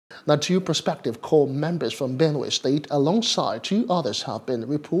Now, 2 Prospective Corps members from Benue State alongside 2 others have been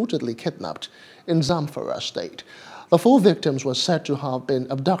reportedly kidnapped in Zamfara State. The 4 victims were said to have been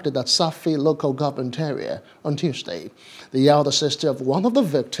abducted at Safi local government area on Tuesday. The elder sister of one of the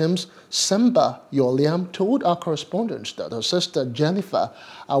victims, Semba Yoliam, told our correspondent that her sister Jennifer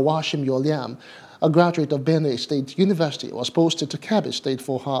Awashim Yoliam, a graduate of Benue State University, was posted to Kebbi State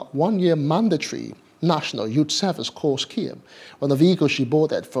for her 1-year mandatory National Youth Service Corps scheme when the vehicle she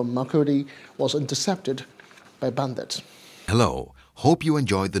boarded from Makurdi was intercepted by bandits. Hello, hope you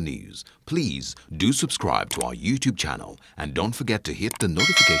enjoyed the news. Please do subscribe to our YouTube channel and don't forget to hit the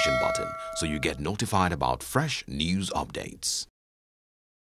notification button so you get notified about fresh news updates.